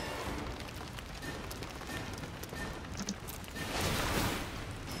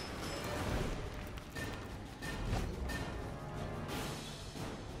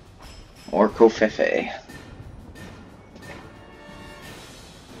 Or Kofefe.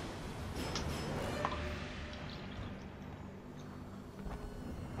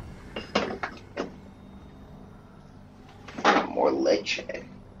 More leche.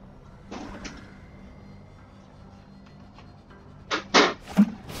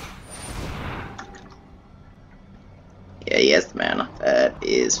 Okay, yes, the mana. That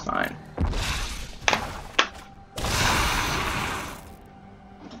is fine.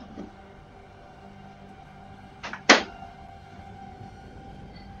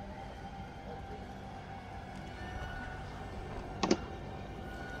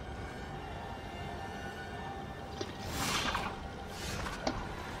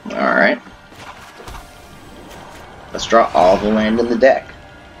 Alright. Let's draw all the land in the deck.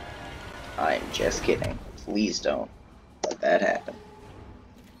 I'm just kidding. Please don't let that happen.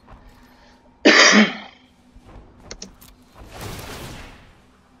 At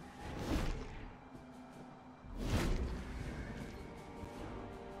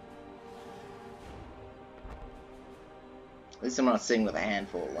least I'm not sitting with a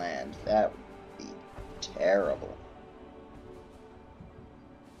handful of land. That would be terrible.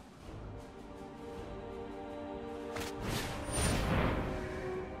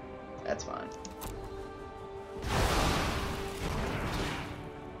 That's fine.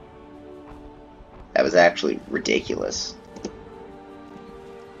 That was actually ridiculous.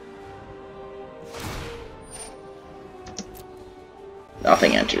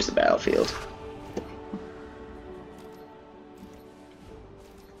 Nothing enters the battlefield.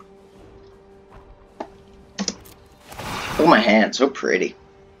 Oh, my hand, so pretty.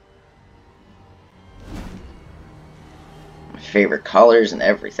 My favorite colors and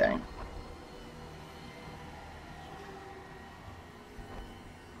everything.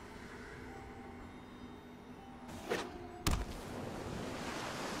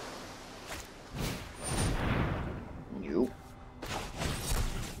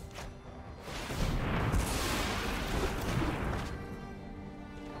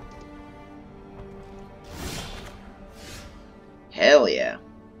 Hell yeah.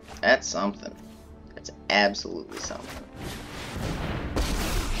 That's something. That's absolutely something.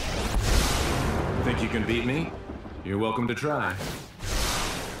 Think you can beat me? You're welcome to try.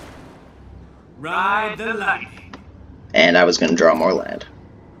 Ride the lightning. And I was going to draw more land.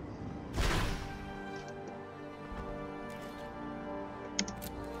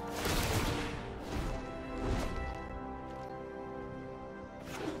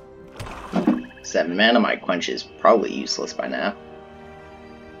 Seven mana, my quench is probably useless by now.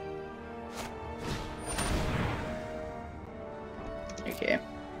 Okay.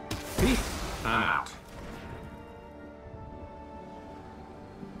 Peace. I'm out.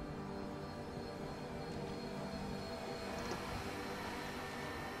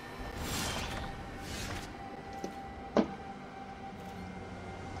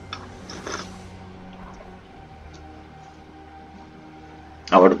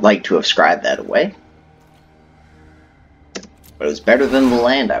 I would have liked to have scribed that away. But it was better than the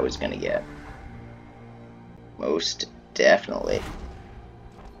land I was going to get. Most definitely.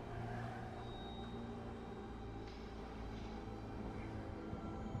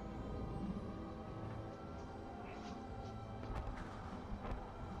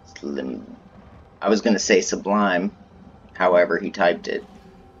 I was going to say Sublime, however he typed it.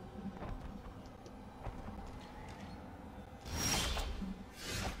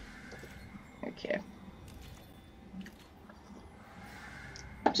 Okay.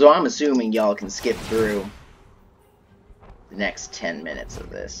 So I'm assuming y'all can skip through the next 10 minutes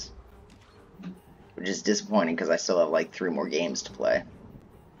of this. Which is disappointing because I still have like 3 more games to play.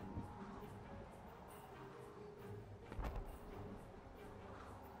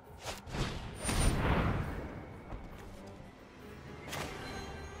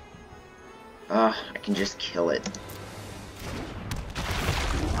 I can just kill it.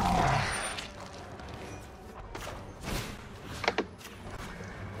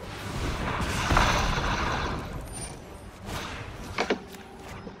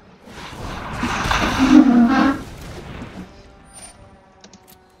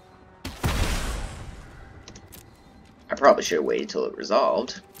 I probably should have waited till it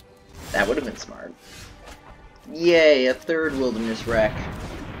resolved. That would have been smart. Yay, a 3rd wilderness wreck.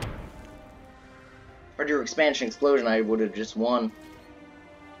 Or your expansion explosion, I would have just won.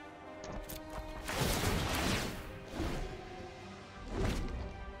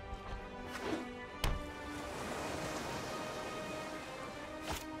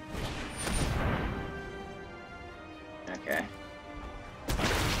 Okay.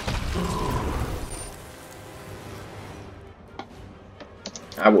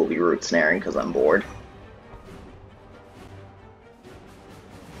 I will be root snaring because I'm bored.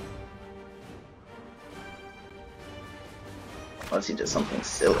 Unless he does something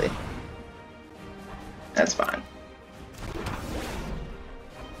silly. That's fine.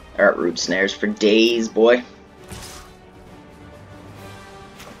 Alright, root snares for days, boy.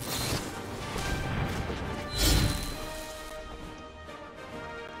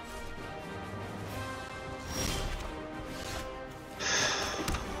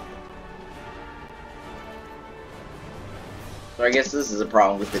 So I guess this is a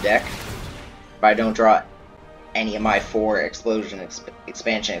problem with the deck. If I don't draw any of my 4 expansion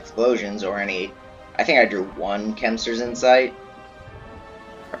explosions or any... I think I drew 1 Chemster's Insight.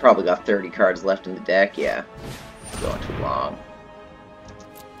 I probably got 30 cards left in the deck, yeah. It's going too long.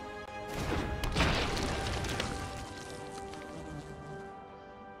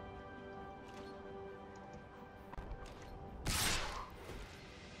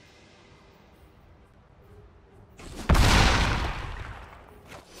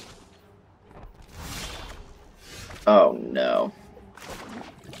 Oh no.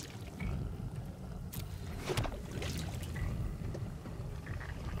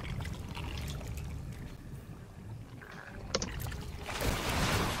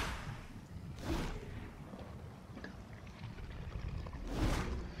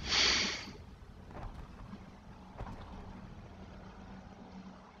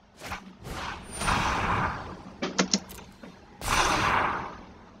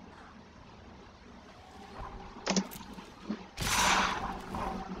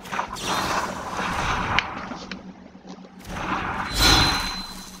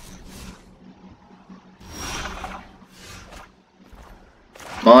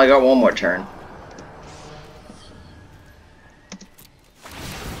 Well, I got one more turn.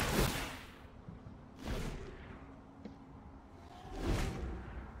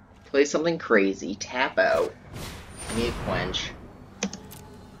 Play something crazy, tap out. Give me a quench.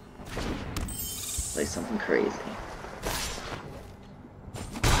 Play something crazy.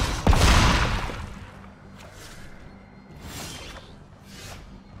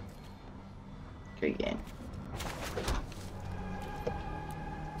 Good game.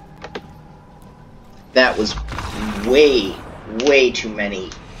 That was way too many,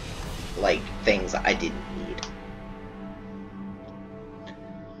 like, things I didn't need.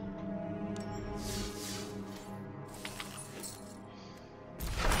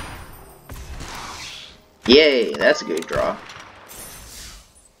 Yay, that's a good draw.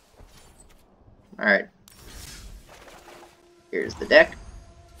 Alright. Here's the deck.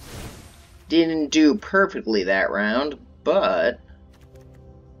 Didn't do perfectly that round, but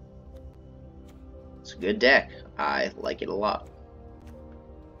it's a good deck. I like it a lot.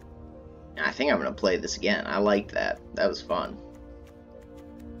 I think I'm going to play this again. I liked that. That was fun.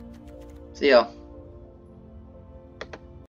 See y'all.